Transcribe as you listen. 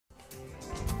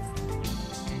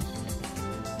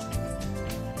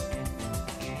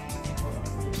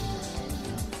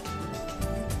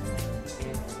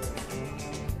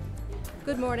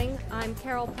Good morning. I'm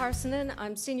Carol Parsonen.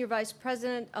 I'm Senior Vice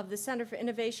President of the Center for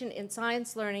Innovation in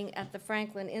Science Learning at the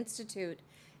Franklin Institute.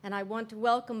 And I want to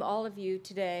welcome all of you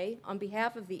today on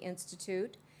behalf of the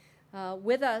Institute.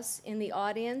 With us in the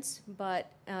audience,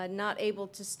 but not able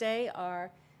to stay,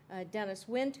 are Dennis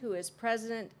Wint, who is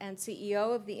President and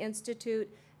CEO of the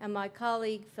Institute, and my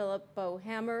colleague Philip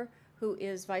Bohammer, who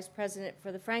is Vice President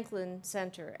for the Franklin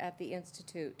Center at the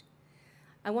Institute.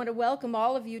 I want to welcome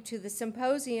all of you to the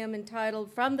symposium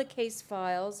entitled From the Case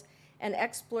Files, an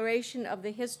Exploration of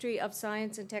the History of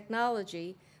Science and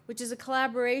Technology, which is a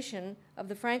collaboration of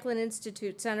the Franklin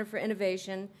Institute Center for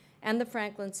Innovation and the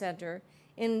Franklin Center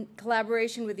in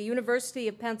collaboration with the University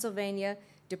of Pennsylvania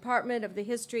Department of the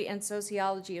History and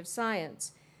Sociology of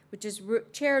Science, which is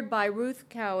chaired by Ruth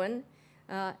Cowan,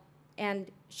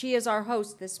 and she is our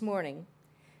host this morning.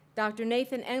 Dr.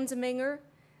 Nathan Enzeminger,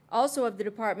 also of the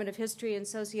Department of History and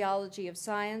Sociology of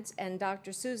Science, and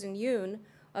Dr. Susan Yoon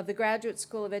of the Graduate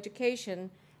School of Education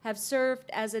have served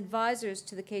as advisors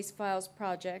to the Case Files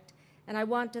project, and I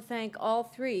want to thank all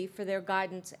three for their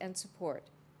guidance and support.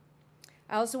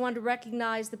 I also want to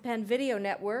recognize the Penn Video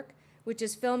Network, which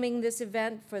is filming this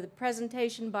event for the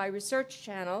presentation by Research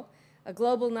Channel, a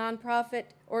global nonprofit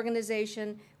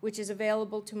organization which is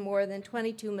available to more than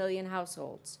 22 million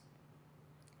households.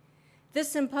 This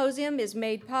symposium is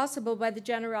made possible by the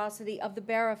generosity of the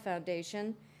Barra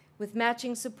Foundation with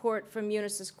matching support from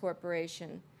Unisys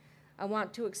Corporation. I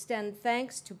want to extend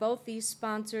thanks to both these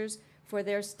sponsors for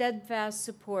their steadfast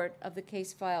support of the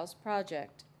Case Files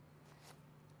project.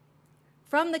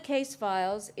 From the Case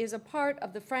Files is a part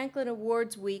of the Franklin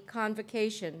Awards Week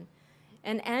Convocation,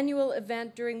 an annual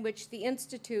event during which the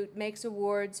Institute makes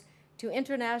awards to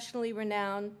internationally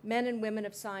renowned men and women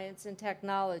of science and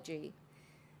technology.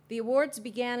 The awards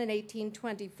began in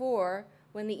 1824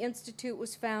 when the Institute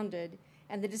was founded,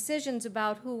 and the decisions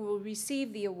about who will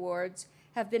receive the awards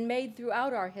have been made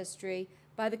throughout our history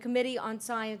by the Committee on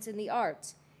Science and the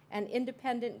Arts, an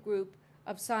independent group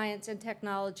of science and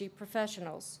technology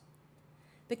professionals.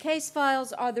 The Case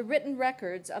Files are the written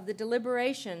records of the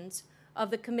deliberations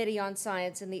of the Committee on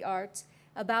Science and the Arts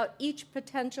about each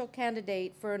potential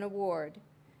candidate for an award.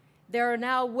 There are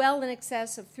now well in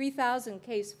excess of 3,000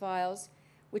 case files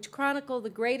which chronicle the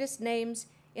greatest names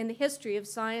in the history of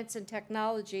science and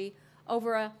technology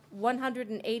over a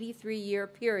 183-year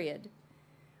period.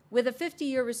 With a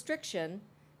 50-year restriction,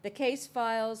 the case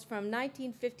files from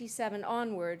 1957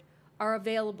 onward are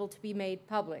available to be made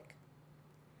public.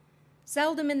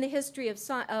 Seldom in the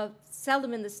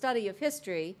study of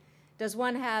history does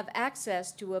one have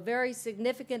access to a very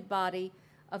significant body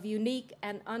of unique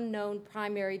and unknown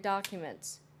primary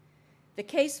documents. The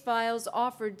case files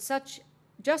offered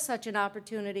just such an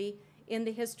opportunity in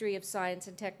the history of science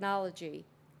and technology.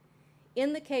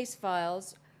 In the case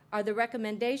files are the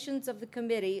recommendations of the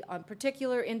committee on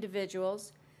particular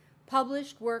individuals,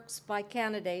 published works by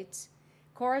candidates,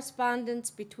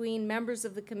 correspondence between members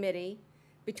of the committee,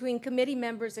 between committee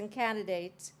members and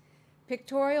candidates,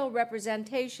 pictorial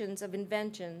representations of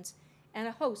inventions, and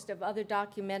a host of other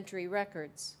documentary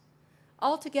records.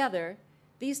 Altogether,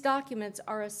 these documents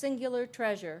are a singular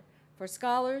treasure for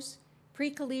scholars,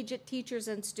 pre-collegiate teachers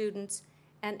and students,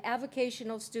 and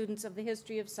avocational students of the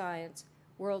history of science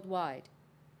worldwide.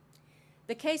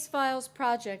 The Case Files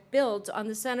project builds on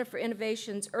the Center for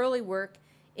Innovation's early work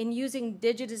in using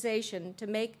digitization to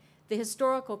make the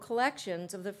historical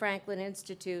collections of the Franklin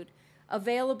Institute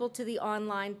available to the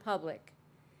online public.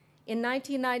 In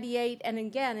 1998 and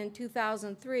again in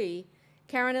 2003,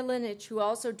 Karen Ilinich, who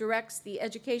also directs the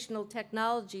Educational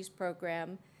Technologies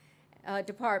Program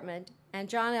Department, and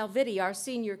John Elvidi, our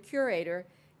senior curator,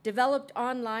 developed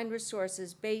online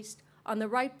resources based on the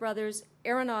Wright Brothers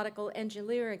Aeronautical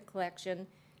Engineering Collection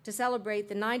to celebrate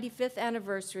the 95th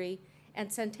anniversary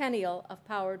and centennial of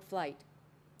powered flight.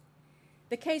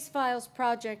 The Case Files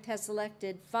project has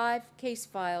selected 5 case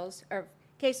files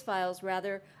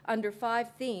under 5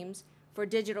 themes for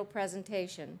digital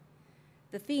presentation.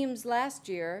 The themes last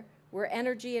year were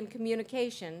energy and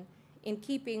communication, in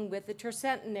keeping with the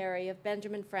tercentenary of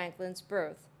Benjamin Franklin's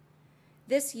birth.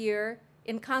 This year,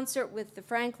 in concert with the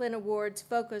Franklin Awards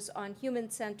focus on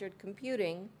human-centered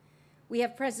computing, we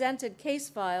have presented case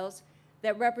files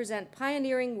that represent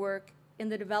pioneering work in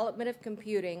the development of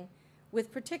computing,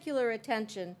 with particular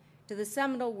attention to the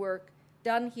seminal work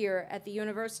done here at the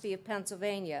University of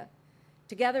Pennsylvania,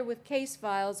 together with case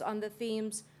files on the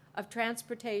themes of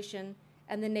transportation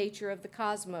and the nature of the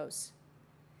cosmos.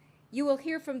 You will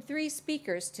hear from 3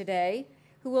 speakers today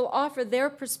who will offer their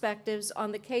perspectives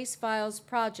on the Case Files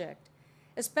project,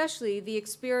 especially the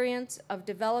experience of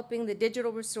developing the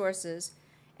digital resources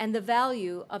and the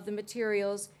value of the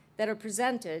materials that are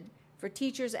presented for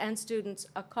teachers and students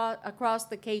across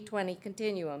the K-20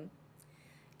 continuum.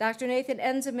 Dr. Nathan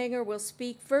Enzeminger will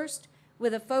speak first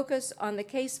with a focus on the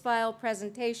case file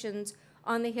presentations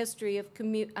on the history of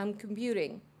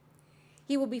computing.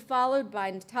 He will be followed by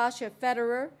Natasha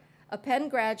Federer, a Penn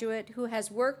graduate who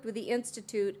has worked with the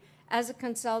Institute as a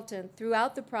consultant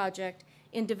throughout the project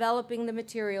in developing the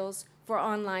materials for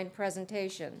online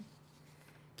presentation.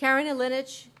 Karen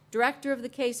Ilinich, director of the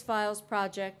Case Files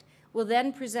project, will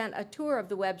then present a tour of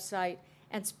the website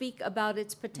and speak about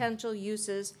its potential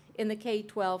uses in the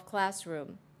K-12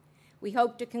 classroom. We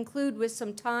hope to conclude with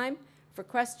some time for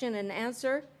question and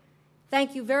answer.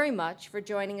 Thank you very much for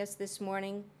joining us this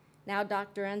morning. Now,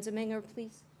 Dr. Enzeminger,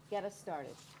 please get us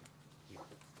started.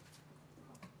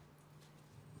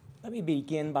 Let me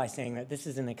begin by saying that this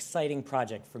is an exciting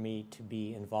project for me to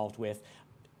be involved with.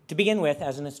 To begin with,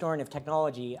 as an historian of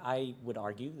technology, I would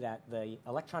argue that the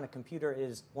electronic computer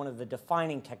is one of the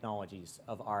defining technologies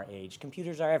of our age.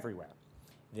 Computers are everywhere.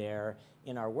 They're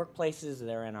in our workplaces,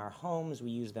 they're in our homes, we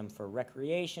use them for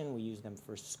recreation, we use them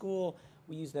for school,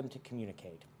 we use them to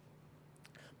communicate.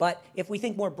 But if we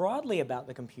think more broadly about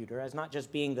the computer as not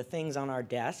just being the things on our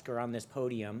desk or on this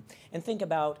podium, and think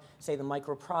about, say, the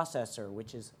microprocessor,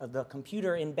 which is the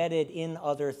computer embedded in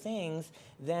other things,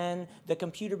 then the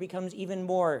computer becomes even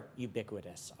more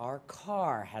ubiquitous. Our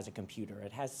car has a computer.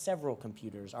 It has several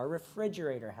computers. Our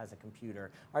refrigerator has a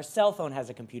computer. Our cell phone has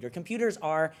a computer. Computers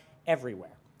are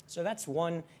everywhere. So that's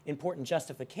one important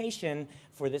justification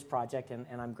for this project, and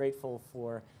I'm grateful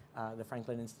for the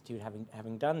Franklin Institute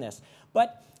having done this.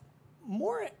 But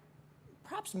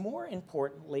perhaps more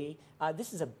importantly,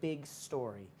 this is a big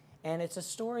story. And it's a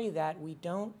story that we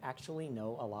don't actually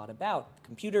know a lot about.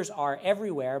 Computers are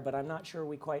everywhere, but I'm not sure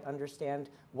we quite understand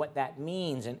what that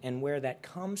means and where that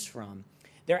comes from.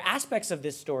 There are aspects of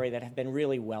this story that have been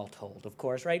really well told, of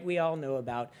course, right? We all know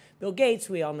about Bill Gates,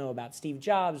 we all know about Steve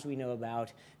Jobs, we know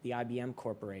about the IBM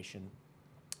Corporation.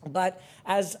 But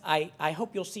as I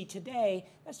hope you'll see today,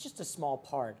 that's just a small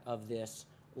part of this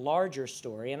larger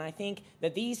story. And I think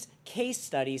that these case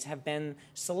studies have been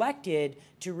selected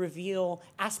to reveal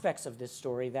aspects of this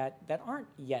story that aren't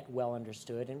yet well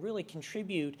understood and really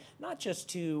contribute not just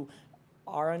to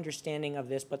our understanding of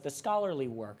this, but the scholarly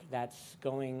work that's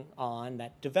going on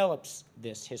that develops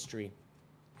this history.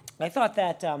 I thought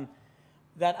that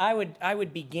I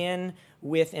would begin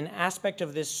with an aspect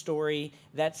of this story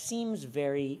that seems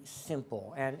very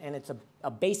simple, and it's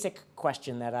a basic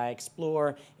question that I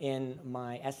explore in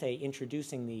my essay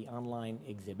introducing the online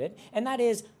exhibit, and that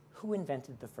is, who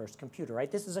invented the first computer,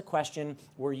 right? This is a question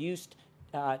we're used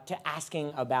to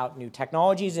asking about new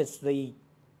technologies. It's the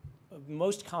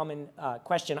most common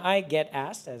question I get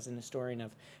asked as an historian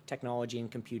of technology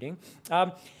and computing.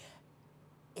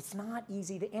 It's not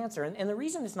easy to answer. And the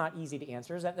reason it's not easy to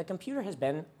answer is that the computer has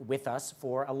been with us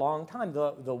for a long time.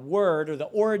 The word, or the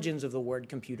origins of the word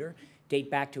computer, date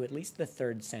back to at least the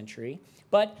 3rd century.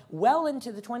 But well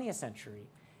into the 20th century,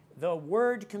 the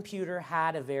word computer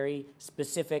had a very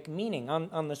specific meaning.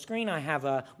 On the screen, I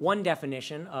have one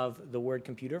definition of the word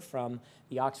computer from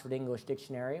the Oxford English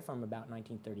Dictionary from about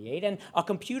 1938. And a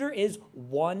computer is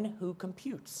one who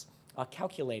computes. A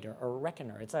calculator or a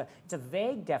reckoner. It's a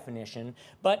vague definition,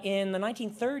 but in the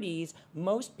 1930s,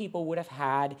 most people would have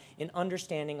had an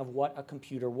understanding of what a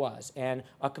computer was, and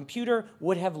a computer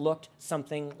would have looked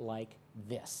something like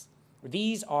this.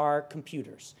 These are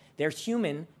computers. They're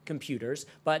human computers,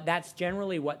 but that's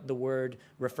generally what the word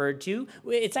referred to.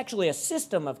 It's actually a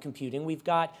system of computing. We've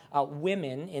got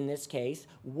women, in this case,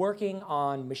 working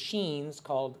on machines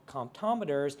called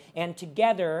comptometers, and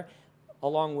together,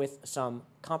 along with some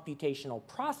computational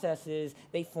processes,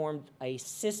 they formed a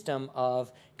system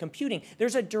of computing.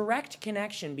 There's a direct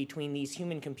connection between these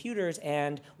human computers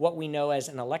and what we know as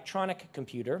an electronic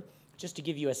computer. Just to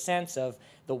give you a sense of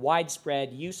the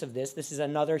widespread use of this, this is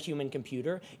another human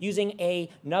computer using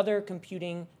another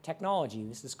computing technology.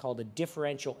 This is called a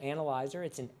differential analyzer.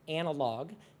 It's an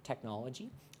analog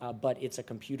technology, but it's a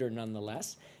computer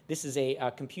nonetheless. This is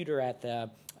a computer at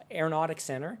the Aeronautics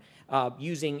Center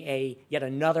using yet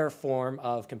another form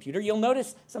of computer. You'll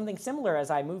notice something similar as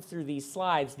I move through these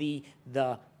slides. The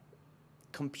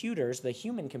computers, the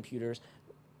human computers,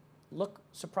 look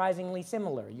surprisingly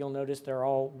similar. You'll notice they're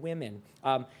all women.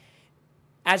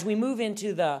 As we move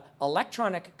into the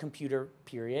electronic computer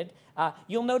period,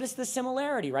 you'll notice the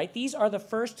similarity, right? These are the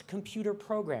first computer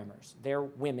programmers. They're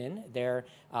women. They're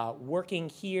working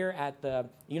here at the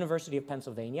University of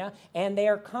Pennsylvania, and they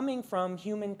are coming from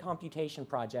human computation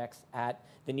projects at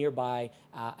the nearby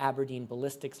Bardeen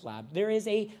Ballistics Lab. There is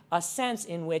a sense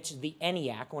in which the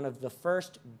ENIAC, one of the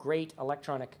first great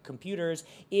electronic computers,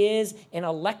 is an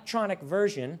electronic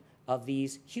version of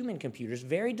these human computers,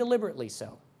 very deliberately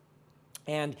so.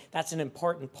 And that's an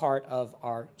important part of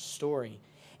our story.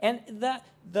 And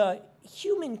the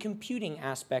human computing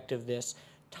aspect of this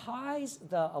ties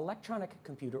the electronic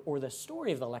computer, or the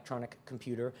story of the electronic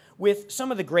computer, with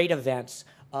some of the great events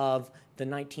of the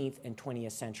 19th and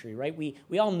 20th century, right?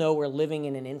 We all know we're living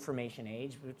in an information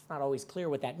age. It's not always clear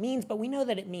what that means, but we know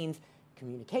that it means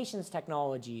communications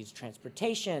technologies,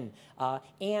 transportation,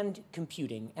 and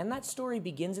computing. And that story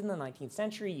begins in the 19th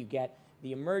century. You get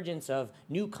the emergence of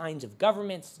new kinds of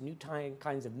governments, new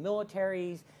kinds of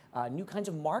militaries, new kinds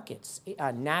of markets,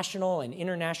 national and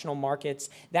international markets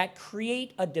that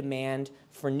create a demand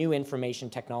for new information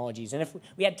technologies. And if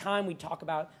we had time, we'd talk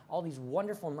about all these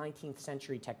wonderful 19th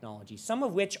century technologies, some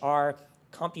of which are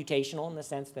computational in the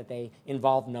sense that they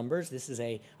involve numbers. This is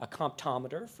a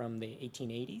comptometer from the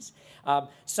 1880s.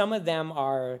 Some of them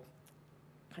are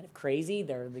kind of crazy.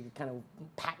 They're the kind of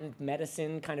patent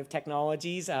medicine kind of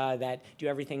technologies that do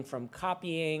everything from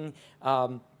copying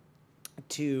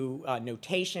to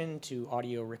notation to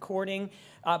audio recording.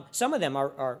 Some of them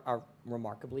are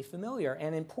remarkably familiar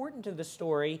and important to the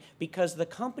story because the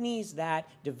companies that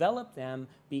develop them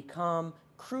become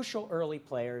crucial early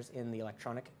players in the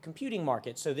electronic computing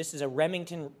market. So this is a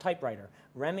Remington typewriter.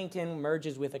 Remington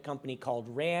merges with a company called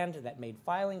Rand that made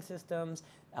filing systems.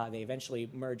 They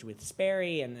eventually merged with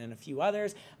Sperry and a few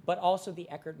others, but also the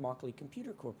Eckert Mauchly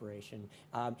Computer Corporation.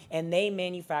 And they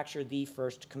manufactured the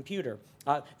first computer.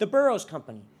 The Burroughs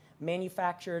Company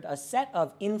manufactured a set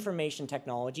of information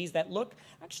technologies that look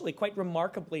actually quite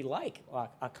remarkably like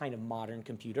a kind of modern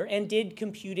computer and did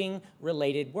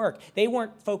computing-related work. They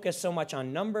weren't focused so much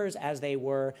on numbers as they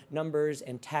were numbers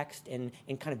and text and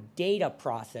kind of data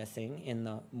processing in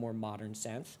the more modern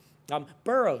sense.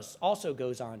 Burroughs also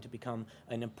goes on to become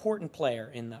an important player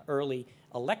in the early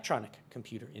electronic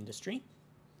computer industry.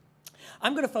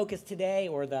 I'm going to focus today,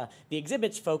 or the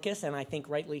exhibits focus, and I think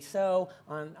rightly so,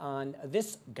 on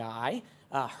this guy,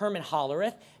 Herman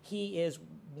Hollerith. He is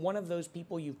one of those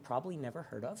people you've probably never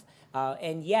heard of,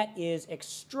 and yet is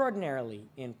extraordinarily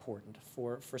important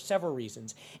for several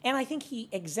reasons. And I think he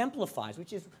exemplifies,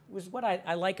 which was what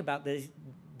I like about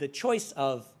the choice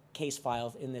of case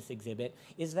files in this exhibit,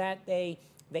 is that they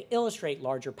illustrate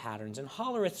larger patterns, and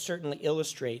Hollerith certainly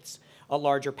illustrates a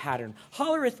larger pattern.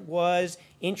 Hollerith was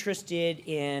interested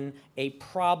in a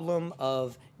problem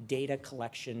of data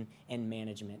collection and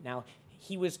management. Now,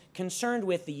 he was concerned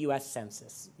with the U.S.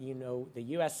 Census. You know, the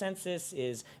U.S. Census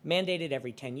is mandated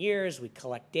every 10 years. We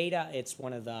collect data. It's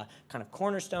one of the kind of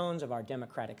cornerstones of our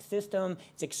democratic system.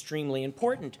 It's extremely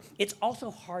important. It's also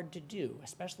hard to do,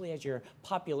 especially as your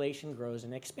population grows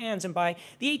and expands. And by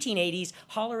the 1880s,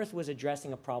 Hollerith was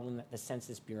addressing a problem that the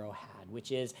Census Bureau had,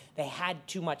 which is they had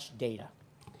too much data.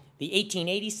 The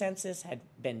 1880 census had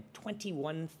been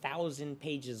 21,000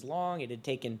 pages long. It had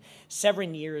taken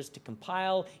 7 years to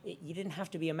compile. You didn't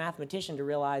have to be a mathematician to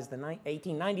realize the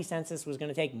 1890 census was going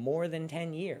to take more than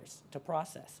 10 years to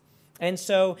process. And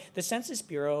so the Census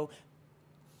Bureau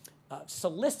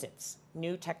solicits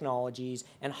new technologies,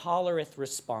 and Hollerith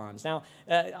responds. Now,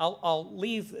 I'll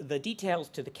leave the details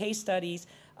to the case studies.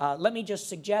 Let me just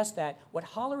suggest that what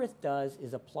Hollerith does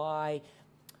is apply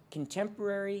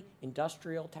contemporary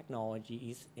industrial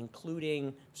technologies,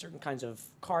 including certain kinds of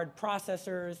card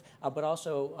processors, but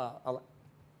also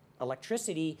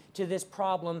electricity, to this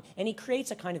problem, and he creates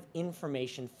a kind of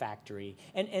information factory.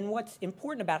 And what's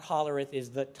important about Hollerith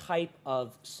is the type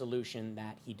of solution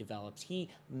that he develops. He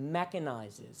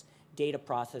mechanizes data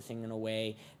processing in a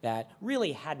way that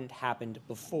really hadn't happened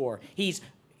before. He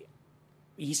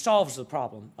solves the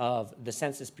problem of the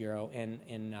Census Bureau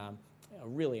in a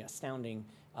really astounding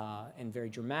and very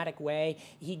dramatic way.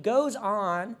 He goes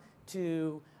on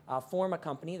to form a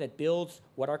company that builds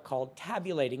what are called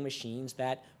tabulating machines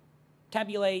that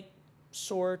tabulate,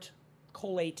 sort,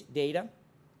 collate data.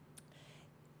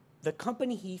 The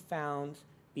company he founds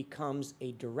becomes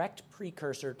a direct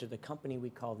precursor to the company we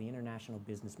call the International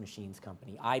Business Machines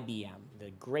Company, IBM,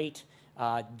 the great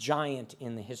giant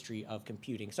in the history of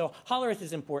computing. So Hollerith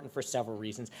is important for several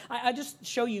reasons. I just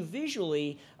show you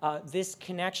visually this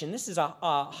connection. This is a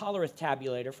Hollerith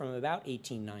tabulator from about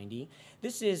 1890.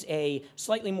 This is a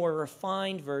slightly more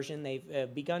refined version.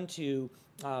 They've begun to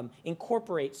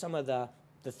incorporate some of the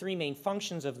the three main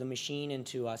functions of the machine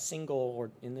into a single,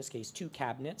 or in this case, two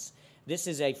cabinets. This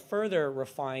is a further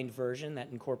refined version that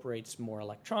incorporates more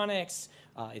electronics.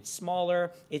 It's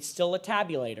smaller. It's still a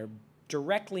tabulator,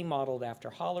 directly modeled after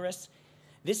Hollerith.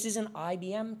 This is an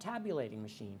IBM tabulating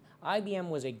machine. IBM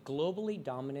was a globally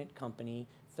dominant company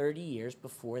 30 years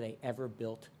before they ever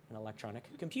built an electronic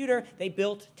computer. They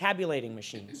built tabulating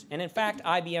machines. And in fact,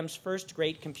 IBM's first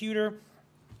great computer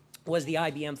was the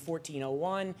IBM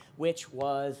 1401, which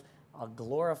was a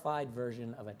glorified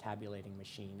version of a tabulating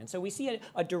machine. And so we see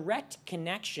a direct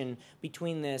connection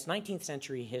between this 19th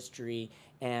century history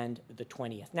and the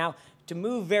 20th. Now, to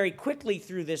move very quickly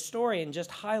through this story and just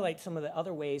highlight some of the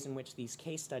other ways in which these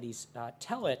case studies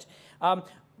tell it,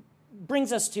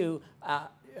 brings us to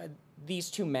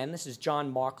these two men. This is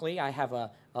John Mauchly. I have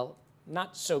a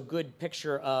not so good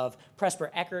picture of Presper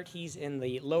Eckert. He's in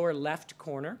the lower left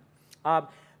corner.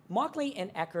 Mauchly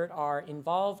and Eckert are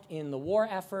involved in the war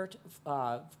effort,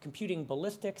 computing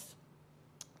ballistics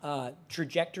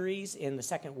trajectories in the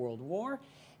Second World War,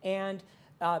 and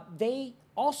they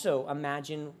also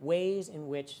imagine ways in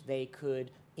which they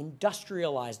could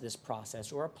industrialize this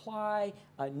process or apply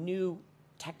new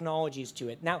technologies to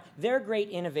it. Now, their great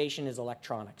innovation is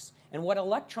electronics, and what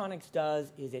electronics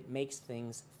does is it makes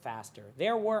things faster.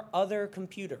 There were other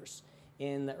computers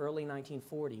in the early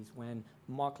 1940s when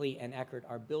Mauchly and Eckert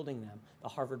are building them. The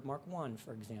Harvard Mark I,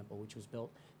 for example, which was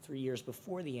built 3 years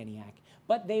before the ENIAC.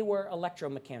 But they were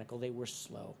electromechanical, they were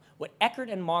slow. What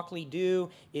Eckert and Mauchly do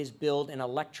is build an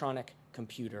electronic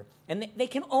computer. And they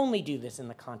can only do this in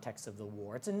the context of the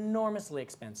war. It's enormously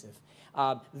expensive,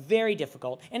 very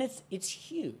difficult, and it's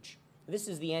huge. This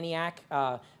is the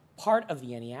ENIAC, part of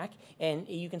the ENIAC, and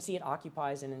you can see it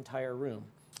occupies an entire room.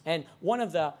 And one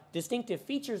of the distinctive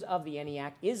features of the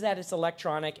ENIAC is that it's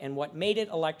electronic, and what made it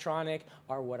electronic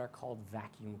are what are called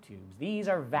vacuum tubes. These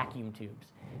are vacuum tubes.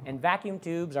 And vacuum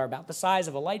tubes are about the size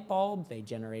of a light bulb. They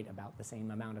generate about the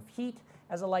same amount of heat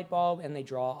as a light bulb, and they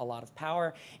draw a lot of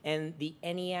power. And the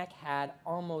ENIAC had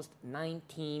almost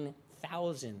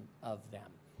 19,000 of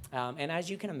them. And as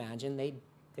you can imagine,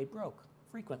 they broke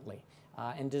frequently.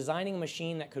 And designing a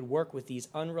machine that could work with these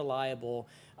unreliable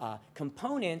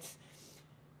components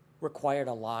required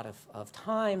a lot of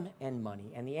time and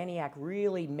money, and the ENIAC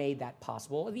really made that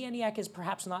possible. The ENIAC is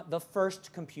perhaps not the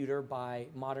first computer by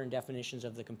modern definitions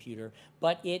of the computer,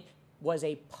 but it was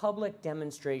a public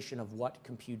demonstration of what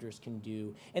computers can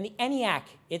do. And the ENIAC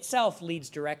itself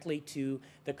leads directly to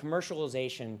the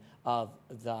commercialization of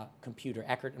the computer.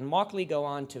 Eckert and Mauchly go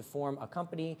on to form a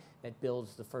company that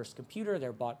builds the first computer.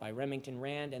 They're bought by Remington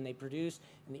Rand, and they produce,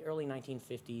 in the early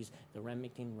 1950s, the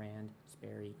Remington Rand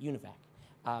Sperry UNIVAC.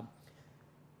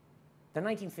 The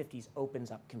 1950s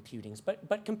opens up computing,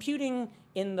 but computing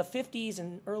in the 50s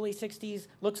and early 60s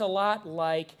looks a lot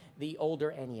like the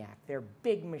older ENIAC. They're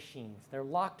big machines. They're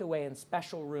locked away in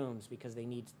special rooms because they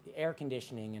need air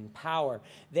conditioning and power.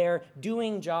 They're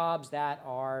doing jobs that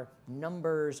are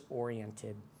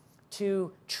numbers-oriented.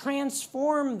 To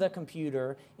transform the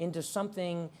computer into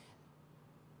something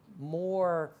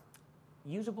more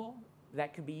usable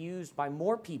that could be used by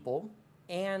more people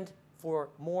and for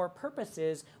more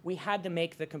purposes, we had to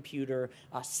make the computer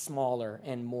smaller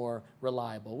and more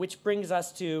reliable, which brings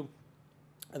us to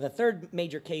the third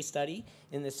major case study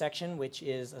in this section, which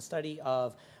is a study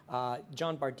of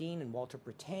John Bardeen and Walter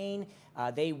Brittain.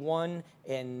 They won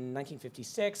in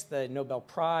 1956 the Nobel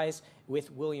Prize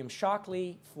with William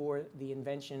Shockley for the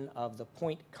invention of the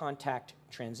point contact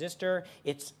transistor.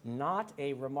 It's not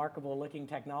a remarkable looking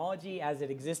technology as it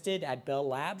existed at Bell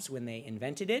Labs when they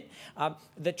invented it.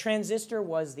 The transistor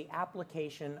was the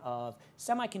application of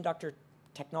semiconductor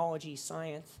technology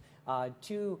science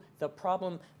to the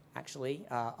problem actually,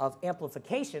 of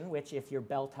amplification, which if your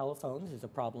Bell telephones is a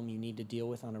problem you need to deal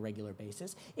with on a regular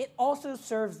basis. It also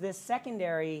serves this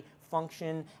secondary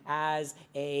function as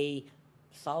a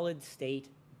solid-state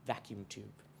vacuum tube.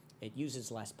 It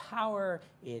uses less power,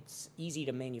 it's easy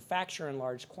to manufacture in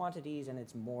large quantities, and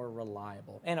it's more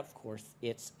reliable. And of course,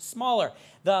 it's smaller.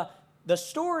 The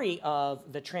story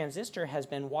of the transistor has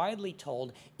been widely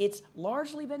told. It's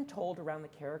largely been told around the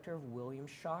character of William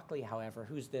Shockley, however,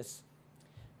 who's this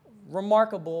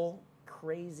remarkable,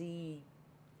 crazy,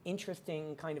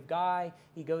 interesting kind of guy.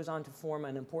 He goes on to form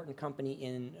an important company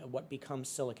in what becomes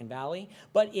Silicon Valley.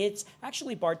 But it's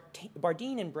actually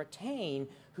Bardeen and Brittain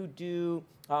who do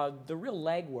the real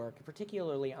legwork,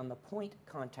 particularly on the point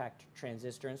contact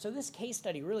transistor. And so this case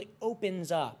study really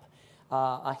opens up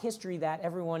a history that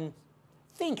everyone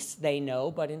thinks they know,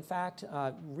 but in fact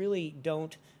really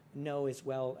don't know as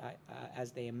well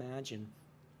as they imagine.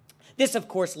 This, of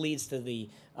course, leads to the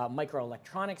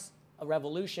microelectronics a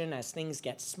revolution as things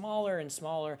get smaller and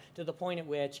smaller to the point at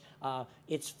which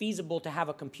it's feasible to have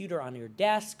a computer on your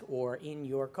desk or in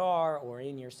your car or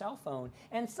in your cell phone.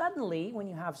 And suddenly, when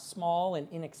you have small and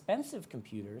inexpensive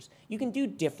computers, you can do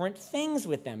different things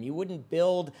with them. You wouldn't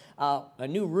build a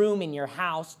new room in your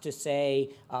house to,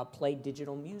 say, play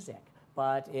digital music.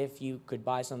 But if you could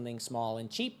buy something small and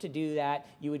cheap to do that,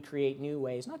 you would create new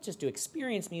ways, not just to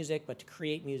experience music, but to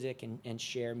create music and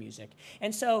share music.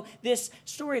 And so this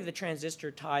story of the transistor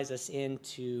ties us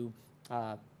into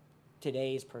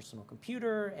today's personal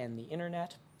computer and the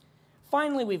internet.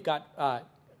 Finally, we've got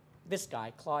this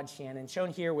guy, Claude Shannon, shown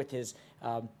here with his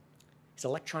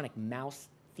electronic mouse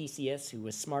Theseus, who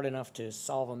was smart enough to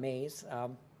solve a maze.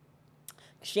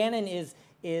 Shannon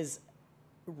is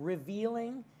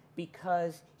revealing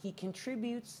because he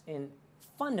contributes in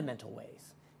fundamental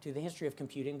ways to the history of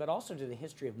computing, but also to the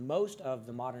history of most of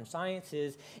the modern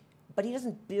sciences. But he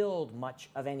doesn't build much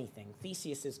of anything.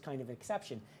 Theseus is kind of an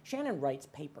exception. Shannon writes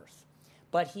papers,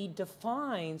 but he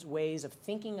defines ways of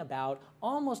thinking about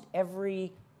almost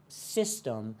every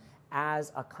system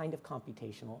as a kind of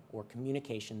computational or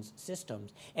communications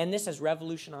systems. And this has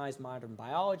revolutionized modern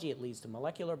biology. It leads to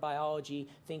molecular biology,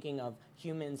 thinking of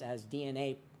humans as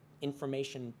DNA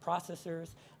information processors,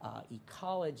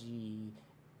 ecology,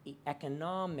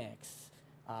 economics,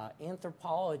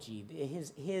 anthropology.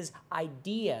 His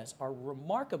ideas are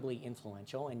remarkably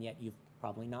influential, and yet you've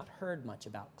probably not heard much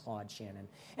about Claude Shannon.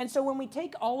 And so when we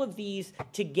take all of these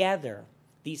together,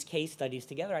 these case studies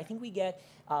together, I think we get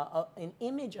an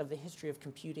image of the history of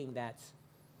computing that's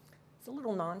a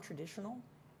little non-traditional.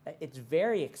 It's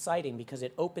very exciting because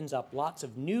it opens up lots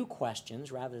of new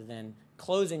questions rather than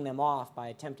closing them off by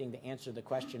attempting to answer the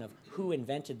question of who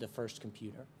invented the first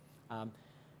computer.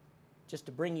 Just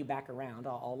to bring you back around,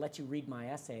 I'll let you read my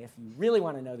essay if you really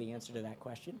want to know the answer to that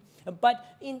question.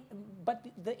 But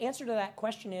the answer to that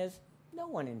question is no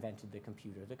one invented the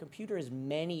computer. The computer is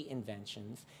many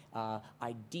inventions,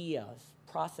 ideas,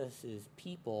 processes,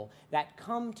 people that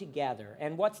come together.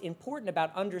 And what's important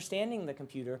about understanding the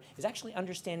computer is actually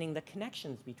understanding the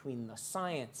connections between the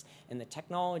science and the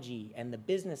technology and the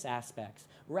business aspects,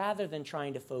 rather than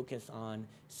trying to focus on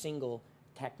single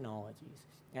technologies.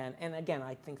 And again,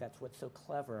 I think that's what's so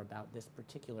clever about this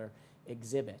particular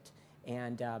exhibit.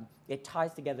 And it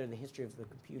ties together the history of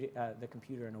the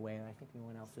computer in a way that I think no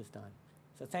one else has done.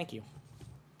 So thank you.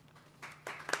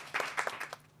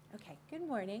 Okay, good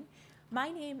morning. My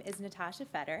name is Natasha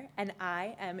Fetter, and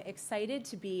I am excited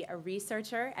to be a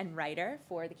researcher and writer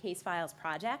for the Case Files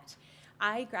project.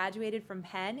 I graduated from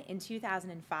Penn in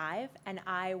 2005, and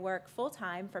I work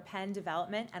full-time for Penn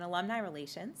Development and Alumni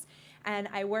Relations. And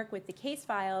I work with the Case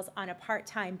Files on a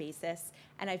part-time basis,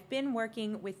 and I've been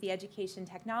working with the Education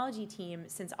Technology team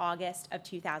since August of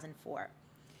 2004.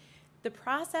 The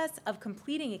process of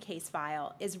completing a case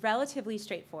file is relatively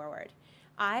straightforward.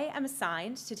 I am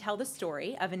assigned to tell the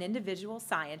story of an individual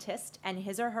scientist and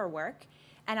his or her work,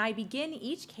 and I begin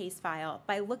each case file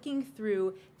by looking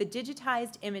through the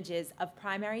digitized images of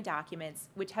primary documents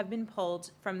which have been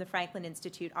pulled from the Franklin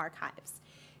Institute archives.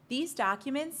 These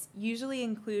documents usually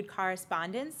include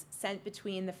correspondence sent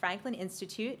between the Franklin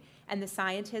Institute and the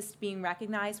scientist being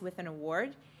recognized with an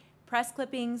award, press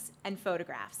clippings, and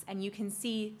photographs. And you can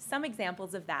see some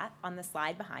examples of that on the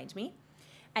slide behind me.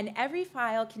 And every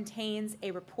file contains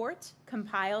a report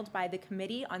compiled by the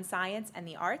Committee on Science and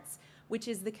the Arts, which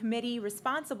is the committee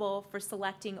responsible for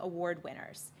selecting award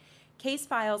winners. Case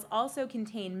files also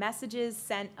contain messages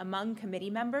sent among committee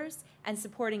members and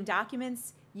supporting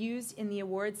documents used in the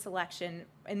award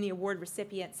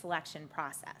recipient selection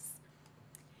process.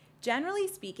 Generally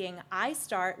speaking, I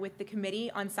start with the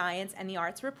Committee on Science and the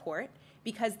Arts report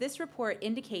because this report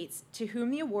indicates to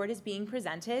whom the award is being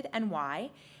presented and why,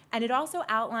 and it also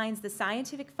outlines the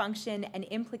scientific function and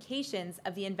implications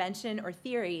of the invention or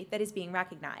theory that is being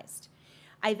recognized.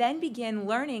 I then begin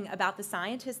learning about the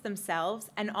scientists themselves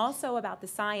and also about the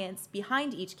science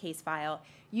behind each case file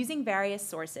using various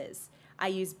sources. I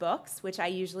use books, which I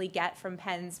usually get from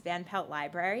Penn's Van Pelt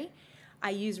Library.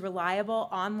 I use reliable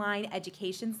online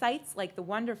education sites like the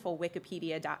wonderful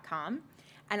Wikipedia.com.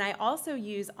 And I also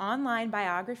use online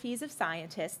biographies of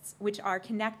scientists which are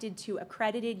connected to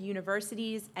accredited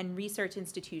universities and research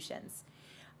institutions.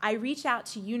 I reach out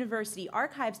to university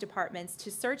archives departments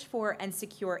to search for and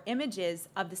secure images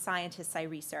of the scientists I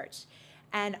research.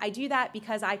 And I do that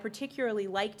because I particularly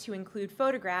like to include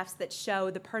photographs that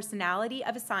show the personality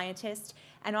of a scientist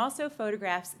and also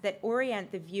photographs that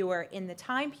orient the viewer in the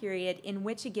time period in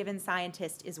which a given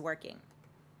scientist is working.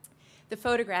 The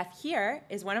photograph here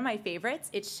is one of my favorites.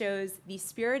 It shows the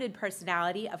spirited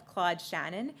personality of Claude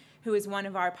Shannon, who is one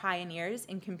of our pioneers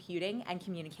in computing and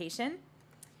communication.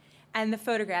 And the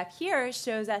photograph here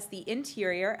shows us the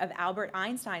interior of Albert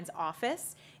Einstein's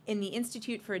office in the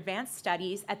Institute for Advanced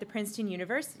Studies at the Princeton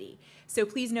University. So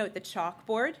please note the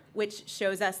chalkboard, which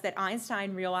shows us that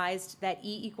Einstein realized that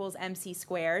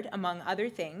E=mc², among other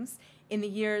things, in the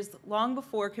years long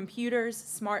before computers,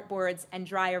 smartboards, and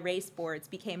dry erase boards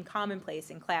became commonplace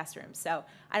in classrooms. So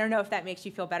I don't know if that makes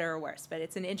you feel better or worse, but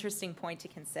it's an interesting point to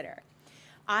consider.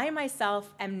 I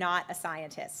myself am not a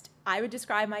scientist. I would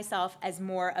describe myself as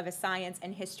more of a science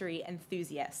and history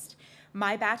enthusiast.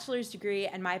 My bachelor's degree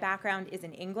and my background is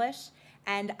in English,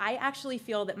 and I actually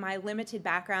feel that my limited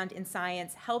background in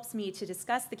science helps me to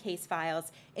discuss the case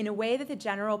files in a way that the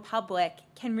general public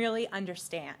can really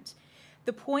understand.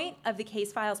 The point of the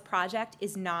Case Files project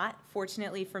is not,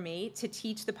 fortunately for me, to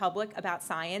teach the public about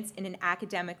science in an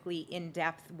academically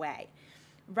in-depth way.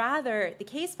 Rather, the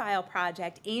Case File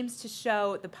project aims to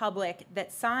show the public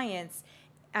that science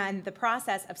and the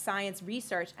process of science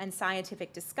research and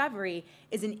scientific discovery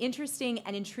is an interesting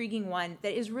and intriguing one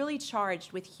that is really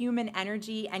charged with human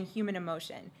energy and human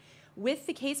emotion. With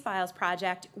the Case Files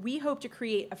project, we hope to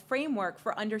create a framework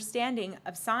for understanding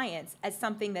of science as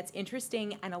something that's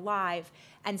interesting and alive,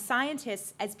 and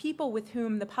scientists as people with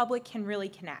whom the public can really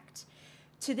connect.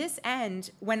 To this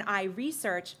end, when I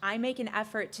research, I make an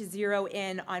effort to zero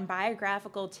in on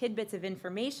biographical tidbits of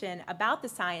information about the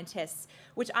scientists,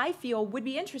 which I feel would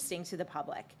be interesting to the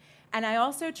public. And I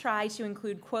also try to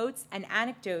include quotes and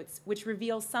anecdotes which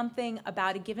reveal something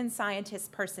about a given scientist's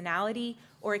personality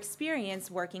or experience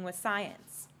working with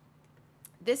science.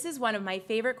 This is one of my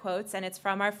favorite quotes, and it's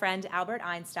from our friend Albert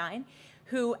Einstein,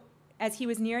 who, as he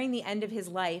was nearing the end of his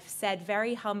life, said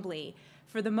very humbly,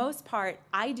 "For the most part,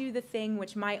 I do the thing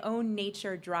which my own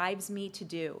nature drives me to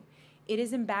do. It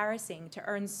is embarrassing to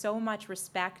earn so much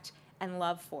respect and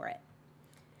love for it."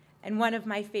 And one of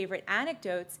my favorite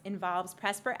anecdotes involves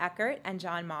Presper Eckert and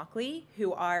John Mauchly,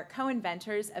 who are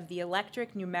co-inventors of the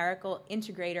electric numerical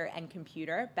integrator and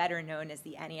computer, better known as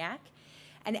the ENIAC.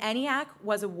 And ENIAC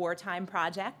was a wartime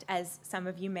project, as some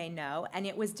of you may know, and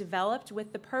it was developed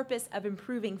with the purpose of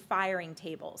improving firing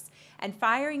tables. And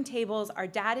firing tables are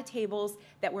data tables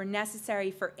that were necessary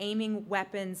for aiming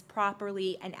weapons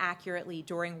properly and accurately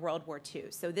during World War II.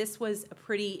 So this was a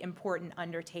pretty important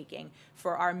undertaking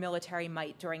for our military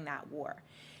might during that war.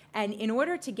 And in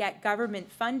order to get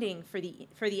government funding for the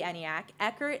ENIAC,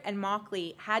 Eckert and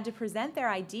Mauchly had to present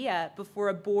their idea before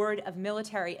a board of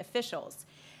military officials.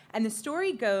 And the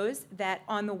story goes that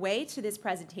on the way to this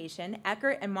presentation,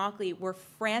 Eckert and Mauchly were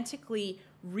frantically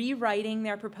rewriting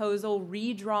their proposal,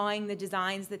 redrawing the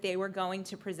designs that they were going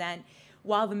to present,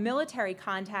 while the military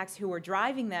contacts who were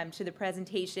driving them to the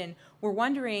presentation were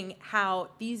wondering how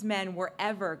these men were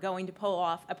ever going to pull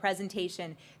off a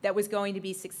presentation that was going to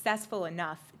be successful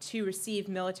enough to receive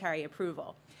military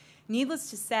approval. Needless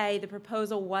to say, the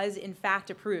proposal was in fact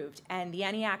approved, and the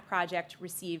ENIAC project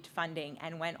received funding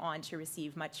and went on to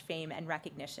receive much fame and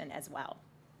recognition as well.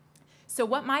 So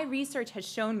what my research has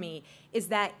shown me is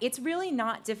that it's really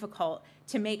not difficult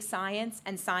to make science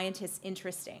and scientists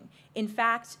interesting. In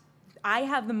fact, I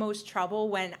have the most trouble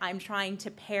when I'm trying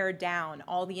to pare down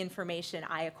all the information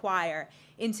I acquire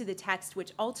into the text,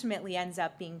 which ultimately ends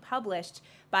up being published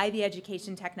by the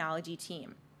education technology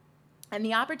team. And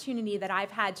the opportunity that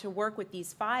I've had to work with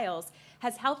these files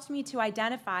has helped me to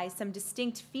identify some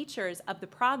distinct features of the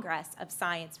progress of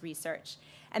science research.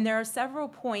 And there are several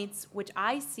points which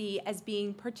I see as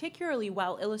being particularly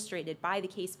well illustrated by the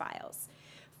case files.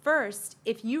 First,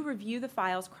 if you review the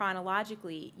files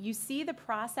chronologically, you see the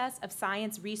process of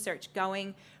science research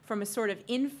going from a sort of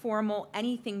informal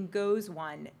anything goes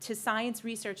one to science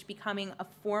research becoming a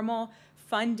formal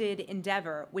funded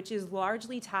endeavor, which is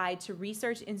largely tied to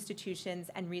research institutions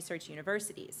and research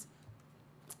universities.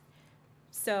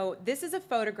 So this is a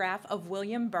photograph of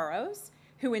William Burroughs,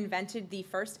 who invented the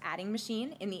first adding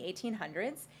machine in the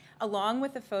 1800s, along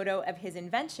with a photo of his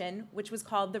invention, which was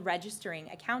called the registering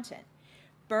accountant.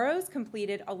 Burroughs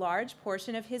completed a large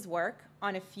portion of his work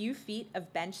on a few feet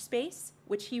of bench space,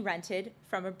 which he rented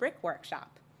from a brick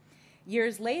workshop.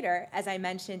 Years later, as I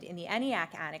mentioned in the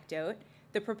ENIAC anecdote,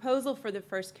 the proposal for the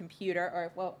first computer,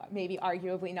 or well, maybe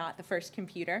arguably not the first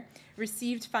computer,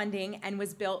 received funding and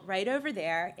was built right over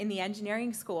there in the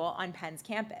engineering school on Penn's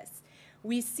campus.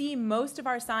 We see most of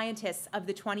our scientists of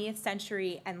the 20th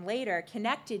century and later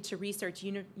connected to research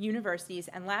universities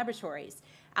and laboratories.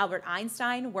 Albert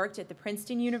Einstein worked at the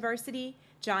Princeton University.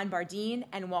 John Bardeen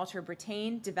and Walter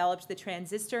Brittain developed the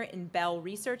transistor in Bell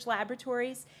Research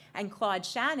Laboratories, and Claude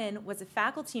Shannon was a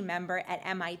faculty member at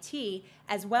MIT,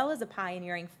 as well as a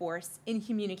pioneering force in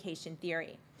communication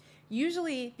theory.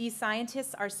 Usually, these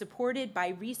scientists are supported by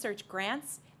research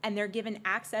grants, and they're given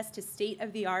access to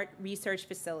state-of-the-art research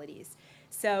facilities.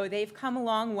 So they've come a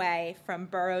long way from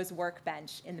Burroughs'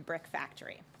 workbench in the brick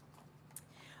factory.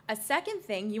 A second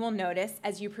thing you will notice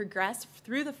as you progress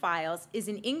through the files is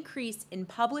an increase in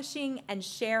publishing and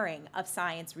sharing of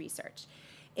science research.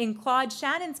 In Claude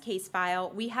Shannon's case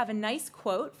file, we have a nice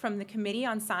quote from the Committee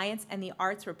on Science and the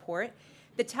Arts report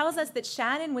that tells us that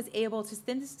Shannon was able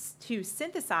to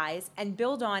synthesize and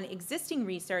build on existing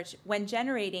research when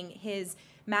generating his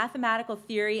mathematical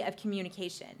theory of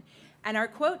communication. And our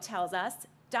quote tells us,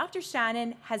 Dr.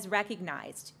 Shannon has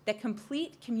recognized that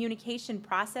complete communication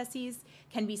processes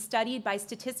can be studied by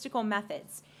statistical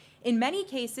methods. In many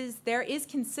cases, there is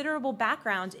considerable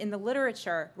background in the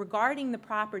literature regarding the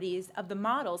properties of the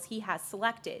models he has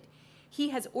selected. He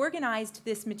has organized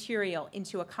this material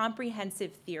into a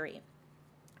comprehensive theory.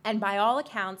 And by all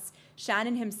accounts,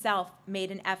 Shannon himself made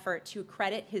an effort to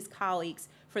credit his colleagues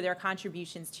for their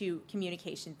contributions to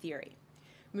communication theory.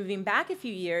 Moving back a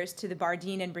few years to the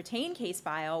Bardeen and Brittain case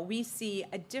file, we see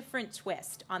a different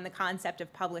twist on the concept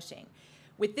of publishing.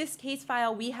 With this case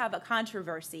file, we have a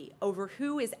controversy over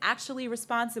who is actually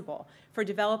responsible for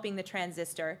developing the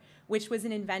transistor, which was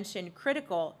an invention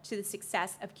critical to the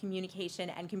success of communication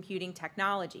and computing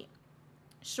technology.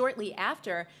 Shortly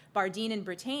after Bardeen and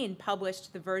Brittain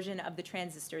published the version of the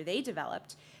transistor they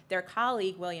developed, their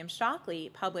colleague William Mauchly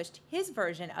published his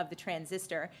version of the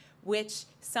transistor, which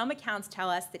some accounts tell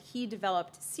us that he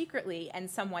developed secretly and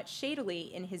somewhat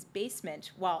shadily in his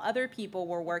basement while other people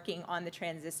were working on the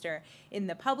transistor in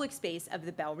the public space of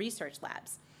the Bell Research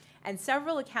Labs. And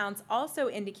several accounts also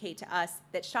indicate to us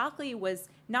that Mauchly was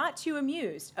not too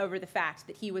amused over the fact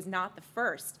that he was not the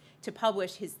first to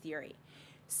publish his theory.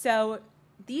 So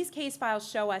these case files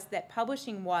show us that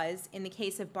publishing was, in the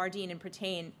case of Bardeen and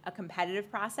Brittain, a competitive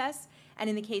process,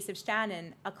 and in the case of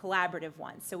Shannon, a collaborative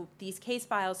one. So these case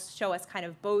files show us kind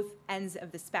of both ends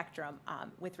of the spectrum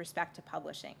with respect to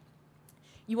publishing.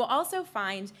 You will also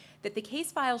find that the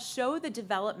case files show the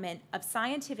development of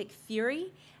scientific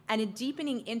theory and a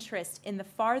deepening interest in the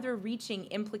farther-reaching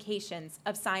implications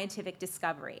of scientific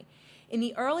discovery. In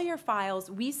the earlier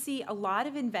files, we see a lot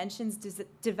of inventions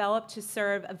developed to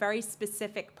serve a very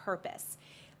specific purpose.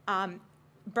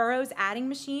 Burroughs' adding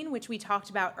machine, which we talked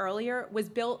about earlier, was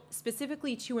built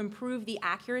specifically to improve the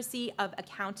accuracy of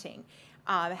accounting.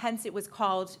 Hence, it was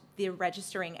called the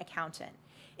registering accountant.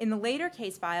 In the later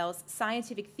case files,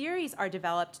 scientific theories are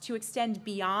developed to extend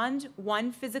beyond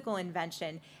one physical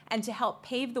invention and to help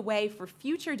pave the way for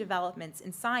future developments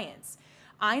in science.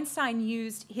 Einstein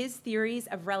used his theories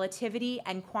of relativity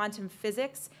and quantum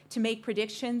physics to make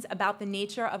predictions about the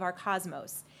nature of our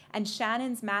cosmos. And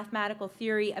Shannon's mathematical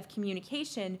theory of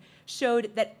communication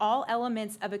showed that all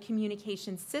elements of a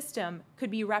communication system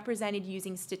could be represented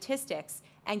using statistics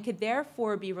and could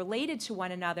therefore be related to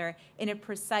one another in a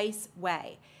precise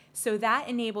way. So that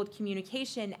enabled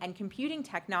communication and computing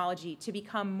technology to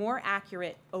become more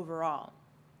accurate overall.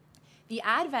 The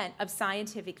advent of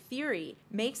scientific theory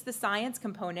makes the science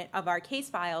component of our case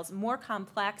files more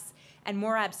complex and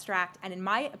more abstract, and in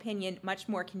my opinion, much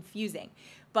more confusing.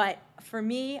 But for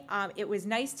me, it was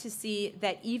nice to see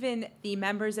that even the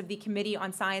members of the Committee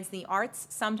on Science and the Arts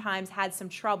sometimes had some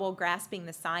trouble grasping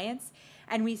the science.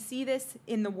 And we see this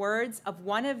in the words of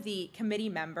one of the committee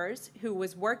members who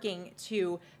was working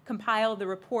to compile the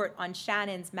report on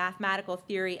Shannon's mathematical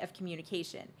theory of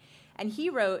communication. And he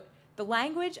wrote, "The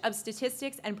language of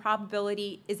statistics and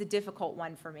probability is a difficult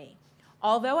one for me.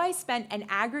 Although I spent an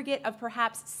aggregate of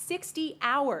perhaps 60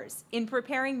 hours in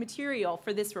preparing material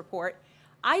for this report,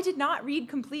 I did not read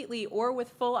completely or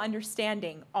with full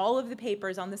understanding all of the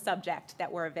papers on the subject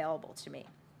that were available to me."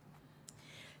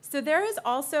 So there is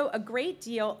also a great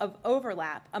deal of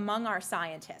overlap among our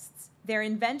scientists. Their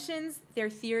inventions, their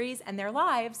theories, and their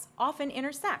lives often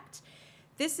intersect.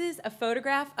 This is a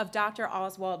photograph of Dr.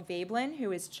 Oswald Veblen,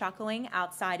 who is chuckling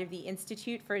outside of the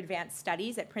Institute for Advanced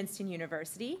Studies at Princeton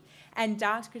University. And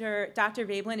Dr.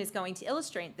 Veblen is going to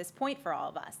illustrate this point for all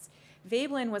of us.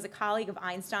 Veblen was a colleague of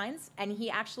Einstein's, and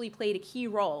he actually played a key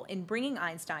role in bringing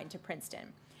Einstein to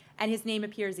Princeton. And his name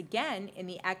appears again in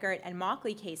the Eckert and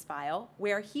Mauchly case file,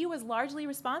 where he was largely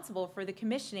responsible for the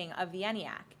commissioning of the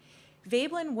ENIAC.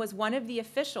 Veblen was one of the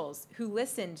officials who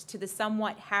listened to the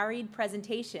somewhat harried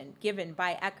presentation given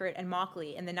by Eckert and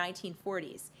Mauchly in the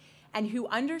 1940s. and who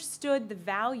understood the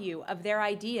value of their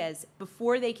ideas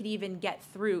before they could even get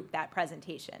through that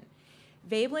presentation.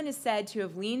 Veblen is said to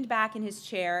have leaned back in his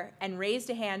chair and raised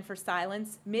a hand for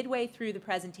silence midway through the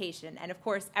presentation. And of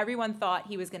course, everyone thought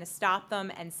he was going to stop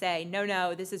them and say, no,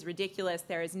 no, this is ridiculous.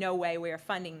 There is no way we are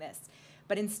funding this.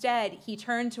 But instead, he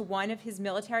turned to one of his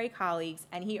military colleagues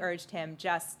and he urged him,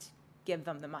 just give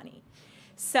them the money.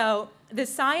 So the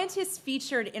scientists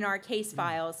featured in our case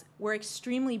files were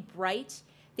extremely bright.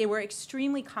 They were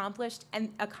extremely accomplished,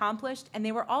 and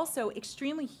they were also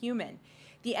extremely human.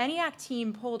 The ENIAC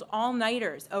team pulled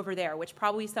all-nighters over there, which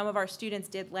probably some of our students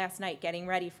did last night getting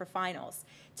ready for finals,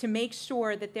 to make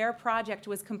sure that their project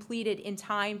was completed in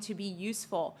time to be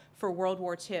useful for World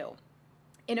War II.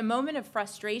 In a moment of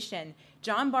frustration,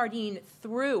 John Bardeen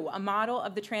threw a model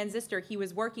of the transistor he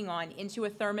was working on into a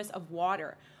thermos of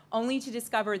water, only to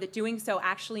discover that doing so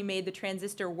actually made the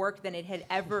transistor work better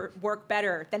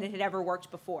than it had ever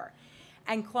worked before.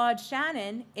 And Claude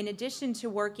Shannon, in addition to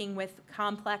working with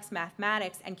complex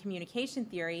mathematics and communication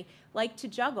theory, liked to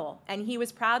juggle, and he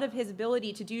was proud of his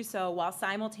ability to do so while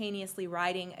simultaneously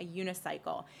riding a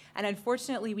unicycle. And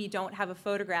unfortunately, we don't have a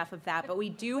photograph of that, but we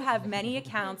do have many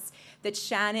accounts that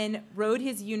Shannon rode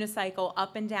his unicycle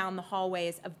up and down the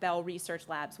hallways of Bell Research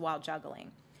Labs while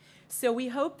juggling. So we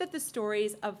hope that the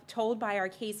stories told by our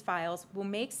case files will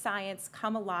make science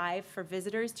come alive for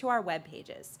visitors to our web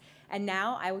pages. And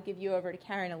now I will give you over to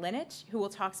Karen Alinich, who will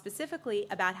talk specifically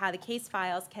about how the case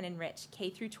files can enrich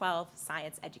K-12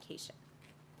 science education.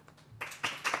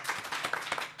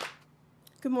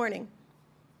 Good morning.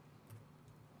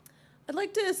 I'd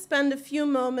like to spend a few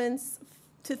moments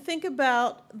to think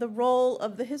about the role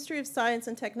of the history of science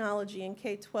and technology in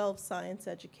K-12 science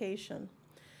education.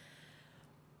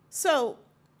 So,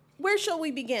 where shall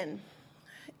we begin?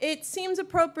 It seems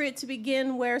appropriate to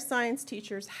begin where science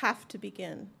teachers have to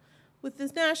begin, with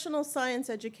the National Science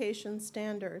Education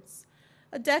Standards.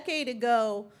 A decade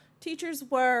ago, teachers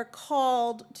were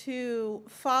called to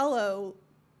follow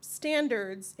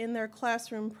standards in their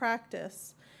classroom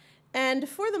practice. And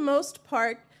for the most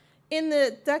part, in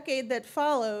the decade that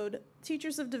followed,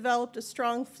 teachers have developed a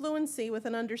strong fluency with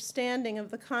an understanding of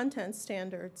the content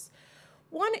standards.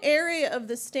 One area of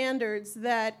the standards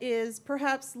that is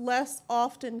perhaps less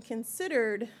often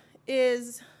considered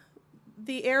is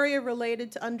the area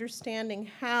related to understanding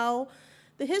how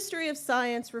the history of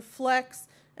science reflects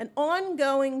an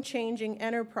ongoing changing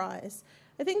enterprise.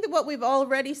 I think that what we've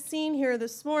already seen here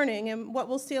this morning, and what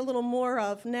we'll see a little more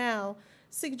of now,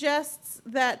 suggests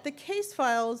that the case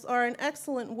files are an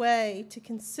excellent way to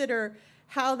consider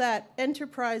how that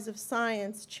enterprise of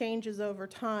science changes over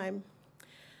time.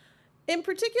 In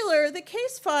particular, the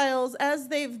case files, as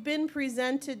they've been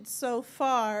presented so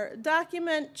far,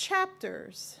 document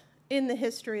chapters in the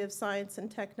history of science and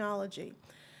technology.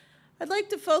 I'd like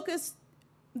to focus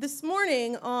this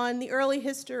morning on the early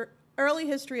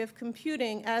history of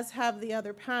computing, as have the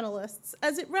other panelists,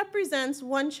 as it represents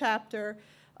one chapter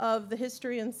of the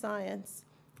history in science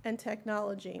and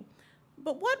technology.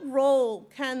 But what role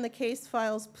can the case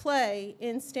files play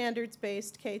in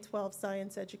standards-based K-12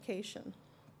 science education?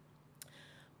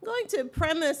 I'm going to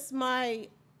premise my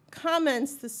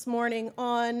comments this morning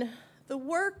on the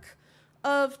work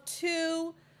of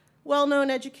two well-known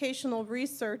educational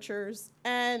researchers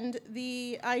and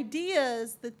the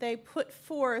ideas that they put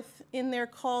forth in their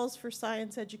calls for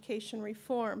science education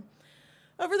reform.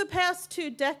 Over the past 2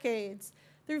 decades,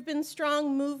 there have been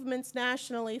strong movements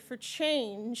nationally for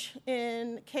change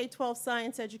in K-12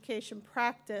 science education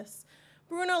practice.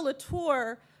 Bruno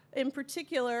Latour, in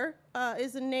particular,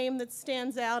 is a name that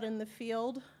stands out in the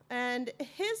field, and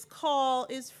his call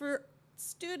is for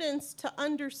students to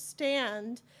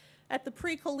understand at the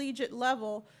pre-collegiate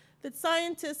level that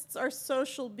scientists are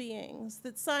social beings,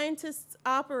 that scientists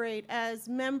operate as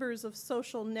members of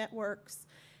social networks,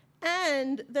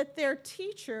 and that their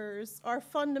teachers are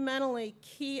fundamentally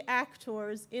key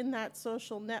actors in that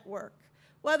social network.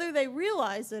 Whether they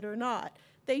realize it or not,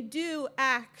 they do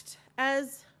act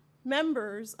as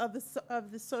members of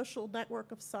the social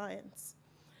network of science.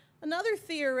 Another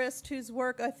theorist whose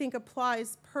work I think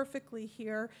applies perfectly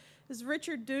here is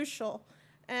Richard Dushel,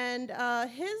 and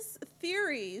his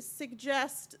theories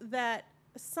suggest that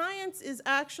science is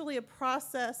actually a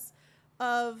process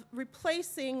of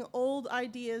replacing old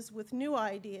ideas with new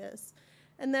ideas,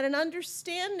 and that an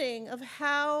understanding of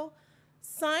how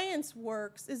science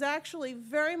works is actually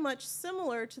very much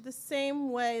similar to the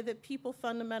same way that people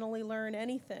fundamentally learn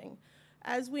anything.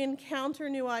 As we encounter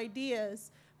new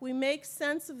ideas, we make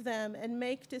sense of them and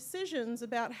make decisions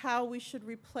about how we should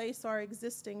replace our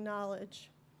existing knowledge.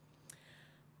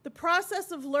 The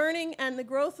process of learning and the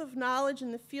growth of knowledge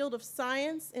in the field of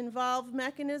science involve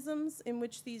mechanisms in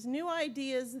which these new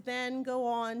ideas then go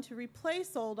on to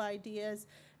replace old ideas,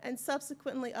 and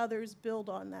subsequently others build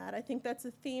on that. I think that's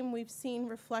a theme we've seen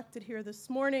reflected here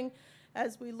this morning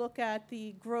as we look at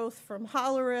the growth from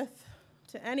Hollerith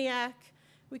to ENIAC.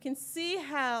 We can see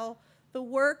how the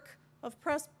work of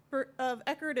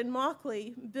Eckert and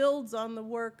Mauchly builds on the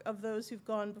work of those who've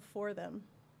gone before them.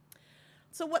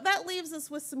 So what that leaves us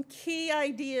with some key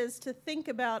ideas to think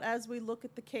about as we look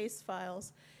at the case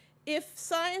files. If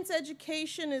science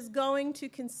education is going to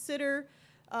consider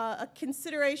a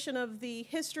consideration of the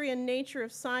history and nature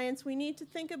of science, we need to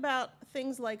think about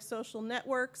things like social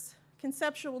networks,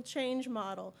 conceptual change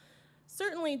model.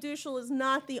 Certainly, Duschel is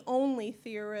not the only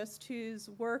theorist who's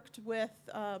worked with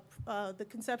the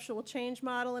conceptual change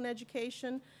model in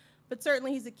education, but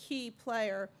certainly he's a key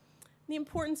player. The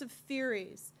importance of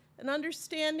theories. An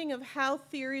understanding of how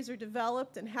theories are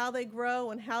developed and how they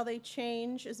grow and how they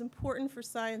change is important for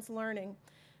science learning.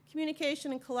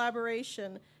 Communication and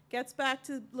collaboration gets back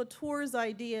to Latour's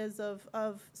ideas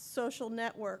of social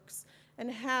networks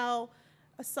and how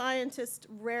a scientist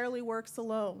rarely works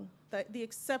alone, that the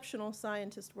exceptional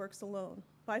scientist works alone.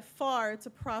 By far, it's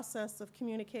a process of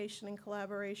communication and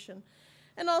collaboration.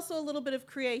 And also a little bit of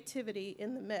creativity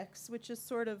in the mix, which is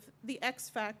sort of the X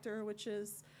factor, which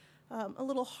is a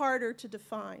little harder to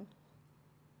define.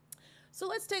 So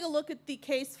let's take a look at the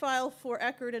case file for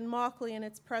Eckert and Mauchly in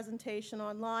its presentation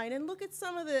online and look at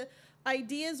some of the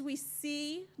ideas we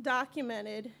see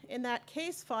documented in that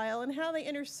case file and how they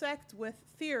intersect with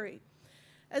theory.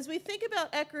 As we think about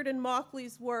Eckert and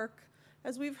Mauchly's work,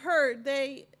 as we've heard,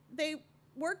 they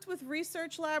worked with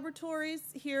research laboratories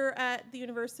here at the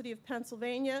University of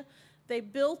Pennsylvania. They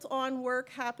built on work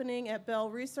happening at Bell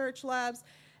Research Labs.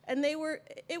 And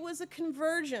it was a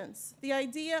convergence, the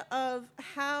idea of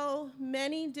how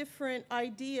many different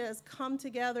ideas come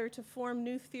together to form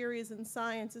new theories in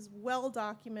science is well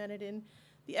documented in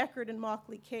the Eckert and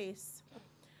Mauchly case.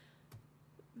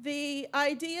 The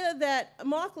idea that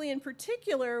Mauchly in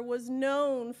particular was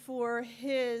known for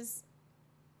his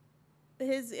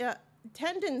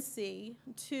tendency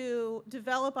to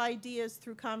develop ideas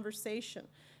through conversation.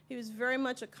 He was very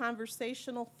much a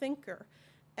conversational thinker.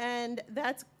 And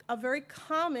that's a very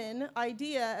common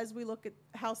idea as we look at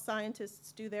how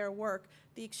scientists do their work,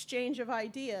 the exchange of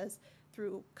ideas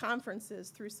through conferences,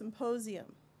 through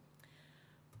symposium.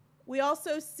 We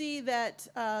also see that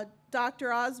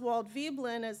Dr. Oswald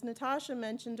Veblen, as Natasha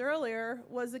mentioned earlier,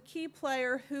 was a key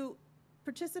player who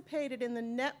participated in the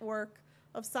network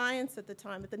of science at the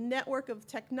time, at the network of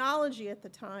technology at the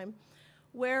time,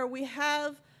 where we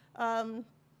have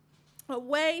a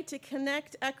way to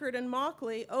connect Eckert and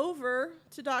Mauchly over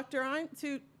to Dr.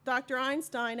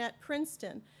 Einstein at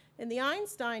Princeton. In the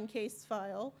Einstein case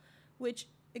file, which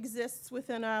exists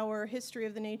within our History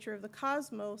of the Nature of the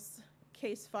Cosmos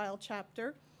case file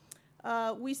chapter,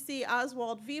 we see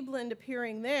Oswald Veblen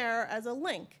appearing there as a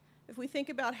link. If we think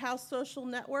about how social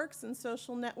networks and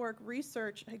social network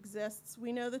research exists,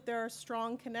 we know that there are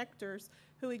strong connectors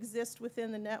who exist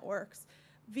within the networks.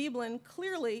 Veblen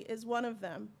clearly is one of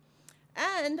them.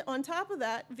 And on top of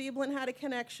that, Veblen had a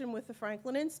connection with the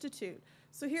Franklin Institute.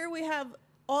 So here we have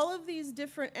all of these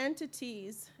different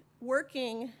entities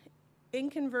working in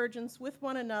convergence with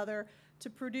one another to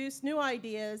produce new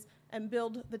ideas and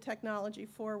build the technology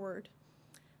forward.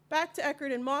 Back to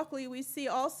Eckert and Mauchly, we see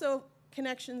also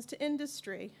connections to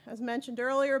industry. As mentioned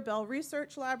earlier, Bell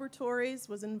Research Laboratories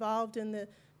was involved in the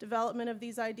development of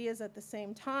these ideas at the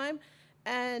same time,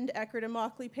 and Eckert and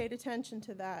Mauchly paid attention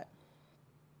to that.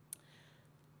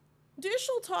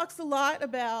 Duschel talks a lot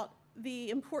about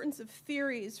the importance of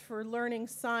theories for learning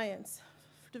science,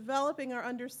 for developing our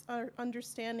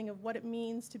understanding of what it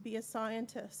means to be a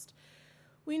scientist.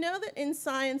 We know that in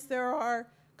science there are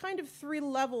kind of three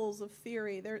levels of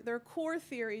theory. There are core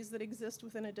theories that exist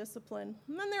within a discipline.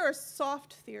 And then there are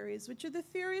soft theories, which are the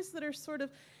theories that are sort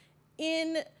of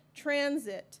in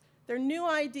transit. They're new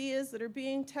ideas that are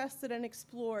being tested and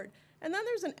explored. And then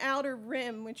there's an outer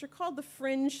rim, which are called the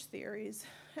fringe theories.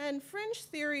 And fringe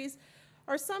theories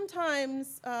are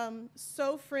sometimes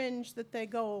so fringe that they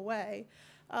go away.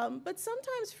 But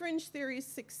sometimes fringe theories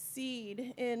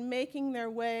succeed in making their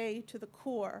way to the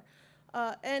core.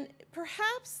 And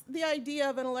perhaps the idea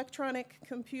of an electronic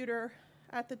computer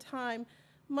at the time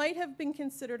might have been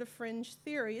considered a fringe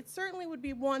theory. It certainly would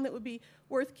be one that would be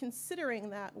worth considering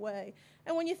that way.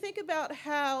 And when you think about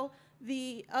how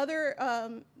the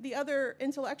other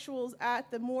intellectuals at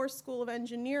the Moore School of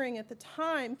Engineering at the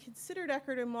time considered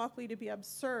Eckert and Mauchly to be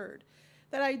absurd,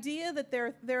 that idea that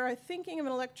their thinking of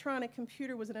an electronic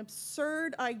computer was an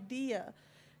absurd idea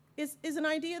is an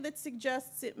idea that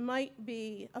suggests it might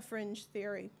be a fringe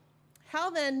theory. How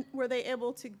then were they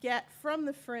able to get from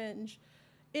the fringe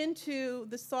into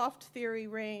the soft theory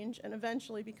range and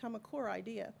eventually become a core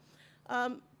idea?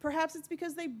 Perhaps it's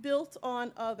because they built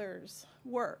on others'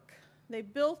 work. They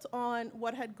built on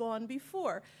what had gone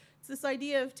before. It's this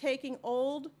idea of taking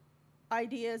old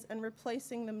ideas and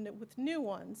replacing them with new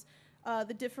ones.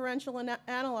 The differential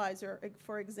analyzer,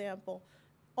 for example,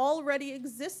 already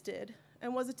existed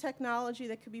and was a technology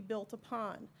that could be built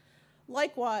upon.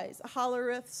 Likewise,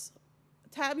 Hollerith's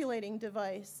tabulating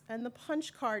device and the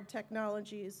punch card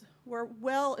technologies were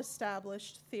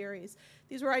well-established theories.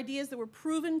 These were ideas that were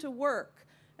proven to work,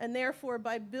 and therefore,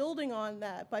 by building on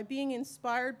that, by being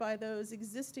inspired by those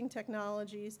existing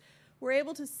technologies, we're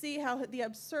able to see how the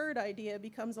absurd idea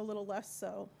becomes a little less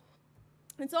so.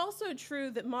 It's also true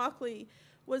that Mauchly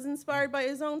was inspired by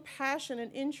his own passion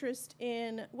and interest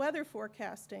in weather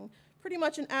forecasting, pretty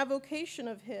much an avocation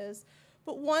of his,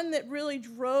 but one that really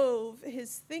drove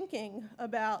his thinking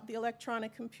about the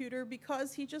electronic computer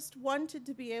because he just wanted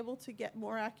to be able to get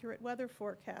more accurate weather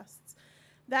forecasts.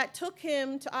 That took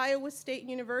him to Iowa State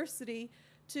University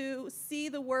to see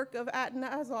the work of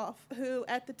Atanasoff, who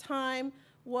at the time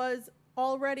was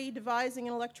already devising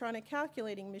an electronic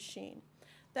calculating machine.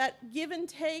 That give and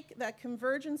take, that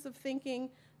convergence of thinking,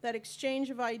 that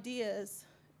exchange of ideas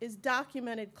is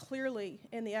documented clearly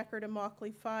in the Eckert and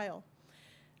Mauchly file.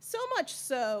 So much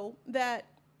so that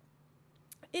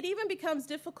it even becomes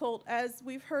difficult, as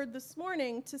we've heard this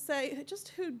morning, to say just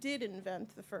who did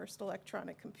invent the first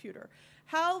electronic computer.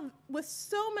 How, with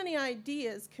so many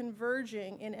ideas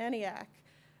converging in ENIAC,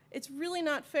 it's really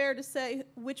not fair to say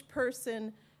which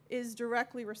person is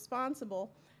directly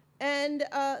responsible. And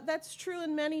that's true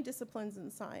in many disciplines in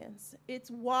science.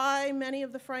 It's why many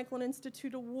of the Franklin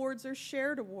Institute awards are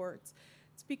shared awards.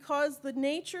 It's because the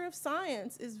nature of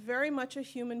science is very much a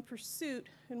human pursuit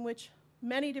in which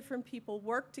many different people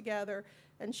work together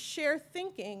and share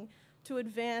thinking to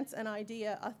advance an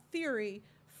idea, a theory,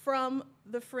 from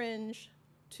the fringe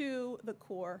to the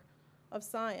core of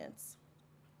science.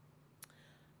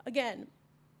 Again,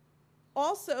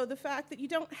 also the fact that you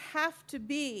don't have to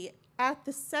be at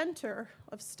the center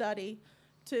of study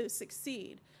to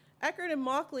succeed. Eckert and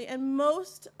Mauchly and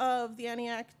most of the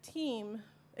ENIAC team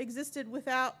existed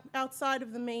outside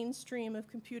of the mainstream of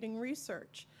computing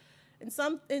research. In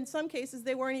some cases,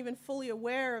 they weren't even fully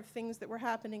aware of things that were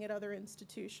happening at other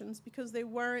institutions because they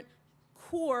weren't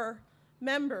core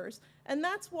members. And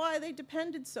that's why they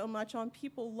depended so much on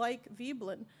people like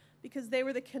Veblen, because they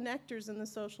were the connectors in the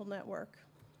social network.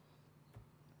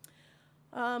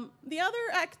 The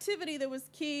other activity that was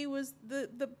key was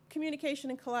the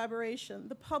communication and collaboration,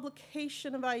 the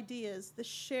publication of ideas, the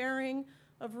sharing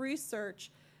of research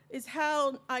is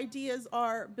how ideas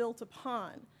are built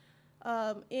upon.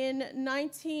 In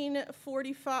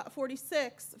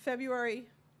 1946, February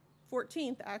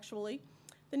 14th actually,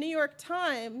 the New York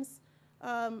Times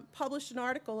published an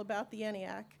article about the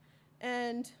ENIAC,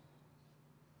 and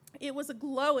it was a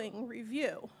glowing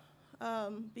review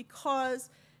because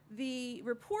the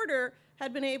reporter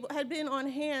had been on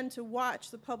hand to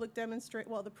watch the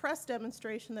the press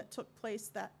demonstration that took place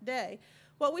that day.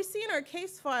 What we see in our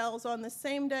case files on the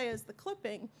same day as the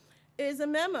clipping is a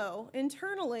memo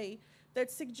internally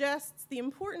that suggests the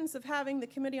importance of having the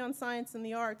Committee on Science and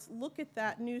the Arts look at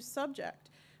that new subject,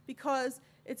 because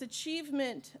its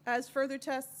achievement, as further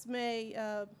tests may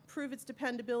prove its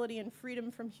dependability and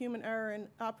freedom from human error in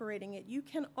operating it, you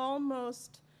can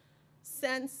almost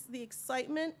sense the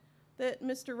excitement that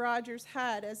Mr. Rogers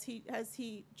had as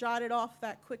he jotted off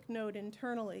that quick note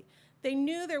internally. They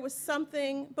knew there was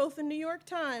something, both the New York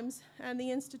Times and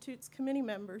the Institute's committee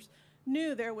members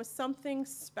knew there was something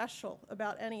special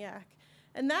about ENIAC.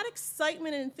 And that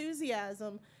excitement and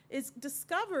enthusiasm is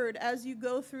discovered as you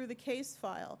go through the case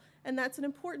file. And that's an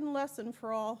important lesson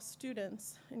for all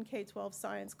students in K-12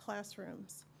 science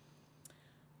classrooms.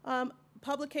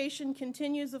 Publication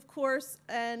continues, of course,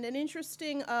 and an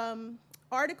interesting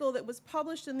article that was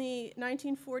published in the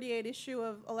 1948 issue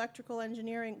of Electrical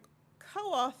Engineering,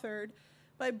 co-authored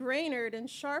by Brainerd and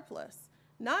Sharpless,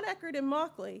 not Eckert and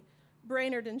Mauchly,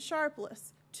 Brainerd and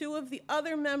Sharpless, two of the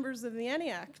other members of the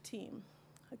ENIAC team.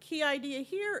 A key idea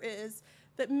here is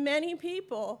that many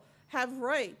people have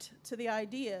right to the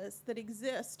ideas that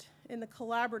exist in the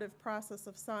collaborative process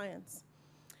of science.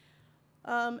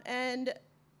 And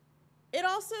it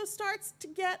also starts to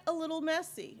get a little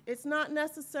messy. It's not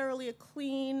necessarily a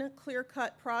clean,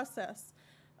 clear-cut process.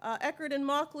 Eckert and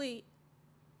Mauchly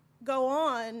go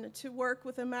on to work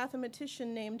with a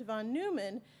mathematician named von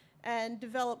Neumann and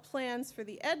develop plans for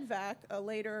the EDVAC, a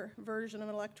later version of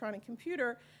an electronic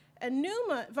computer. And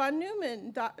von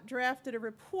Neumann drafted a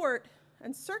report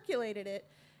and circulated it,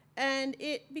 and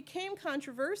it became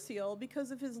controversial because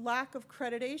of his lack of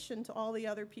accreditation to all the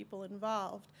other people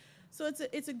involved. So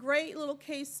it's a great little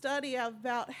case study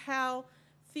about how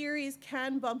theories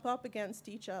can bump up against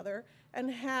each other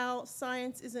and how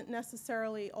science isn't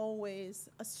necessarily always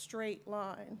a straight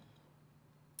line.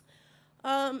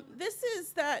 This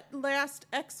is that last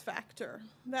X factor.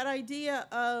 That idea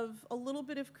of a little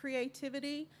bit of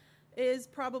creativity is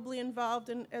probably involved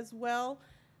in as well.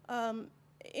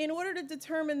 In order to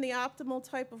determine the optimal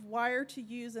type of wire to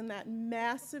use in that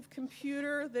massive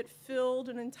computer that filled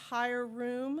an entire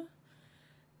room,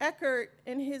 Eckert,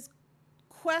 in his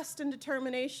quest and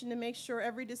determination to make sure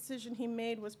every decision he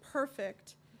made was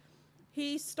perfect,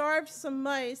 he starved some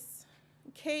mice,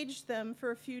 caged them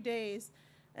for a few days,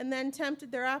 and then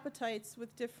tempted their appetites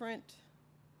with different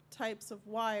types of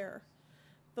wire.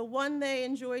 The one they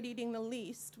enjoyed eating the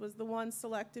least was the one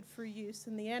selected for use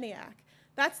in the ENIAC.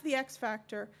 That's the X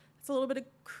factor. It's a little bit of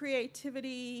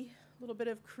creativity, a little bit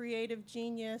of creative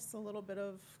genius, a little bit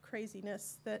of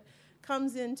craziness that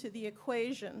comes into the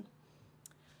equation.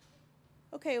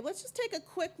 Okay, let's just take a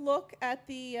quick look at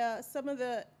some of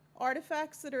the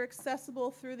artifacts that are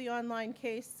accessible through the online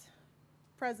case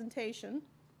presentation.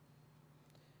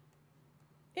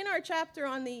 In our chapter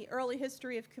on the early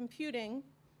history of computing,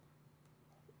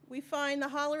 we find the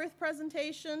Hollerith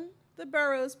presentation, the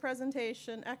Burroughs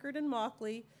presentation, Eckert and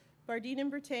Mauchly, Bardeen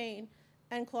and Brittain,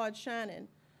 and Claude Shannon.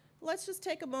 Let's just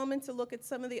take a moment to look at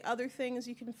some of the other things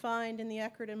you can find in the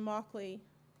Eckert and Mauchly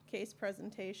case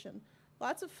presentation.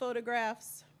 Lots of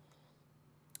photographs,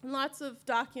 lots of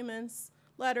documents,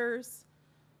 letters,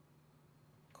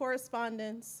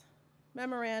 correspondence,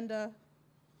 memoranda,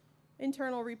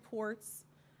 internal reports,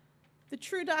 the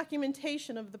true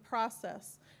documentation of the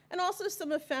process, and also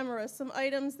some ephemera, some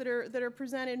items that are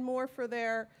presented more for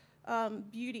their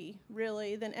beauty,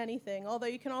 really, than anything. Although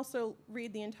you can also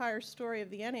read the entire story of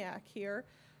the ENIAC here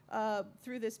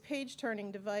through this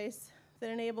page-turning device that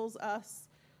enables us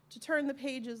to turn the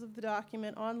pages of the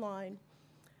document online.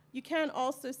 You can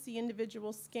also see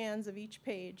individual scans of each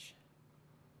page.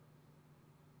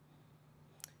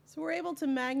 So we're able to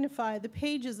magnify the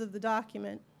pages of the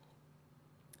document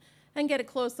and get a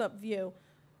close-up view.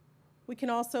 We can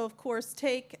also, of course,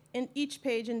 take in each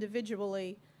page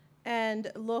individually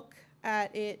and look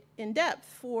at it in depth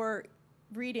for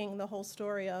reading the whole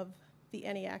story of the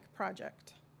ENIAC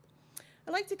project.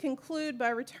 I'd like to conclude by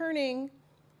returning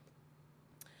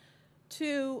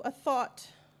to a thought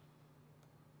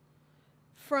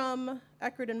from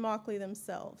Eckert and Mauchly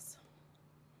themselves.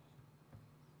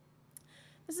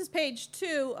 This is page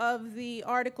 2 of the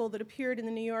article that appeared in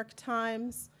the New York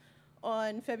Times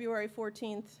on February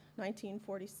 14th,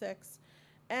 1946.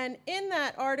 And in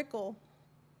that article,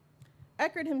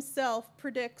 Eckert himself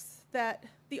predicts that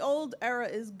the old era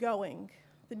is going.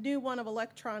 The new one of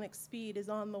electronic speed is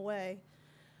on the way,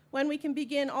 when we can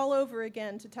begin all over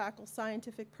again to tackle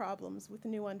scientific problems with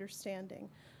new understanding.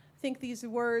 I think these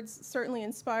words certainly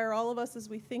inspire all of us as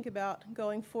we think about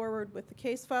going forward with the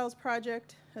Case Files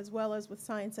project, as well as with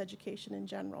science education in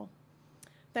general.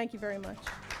 Thank you very much.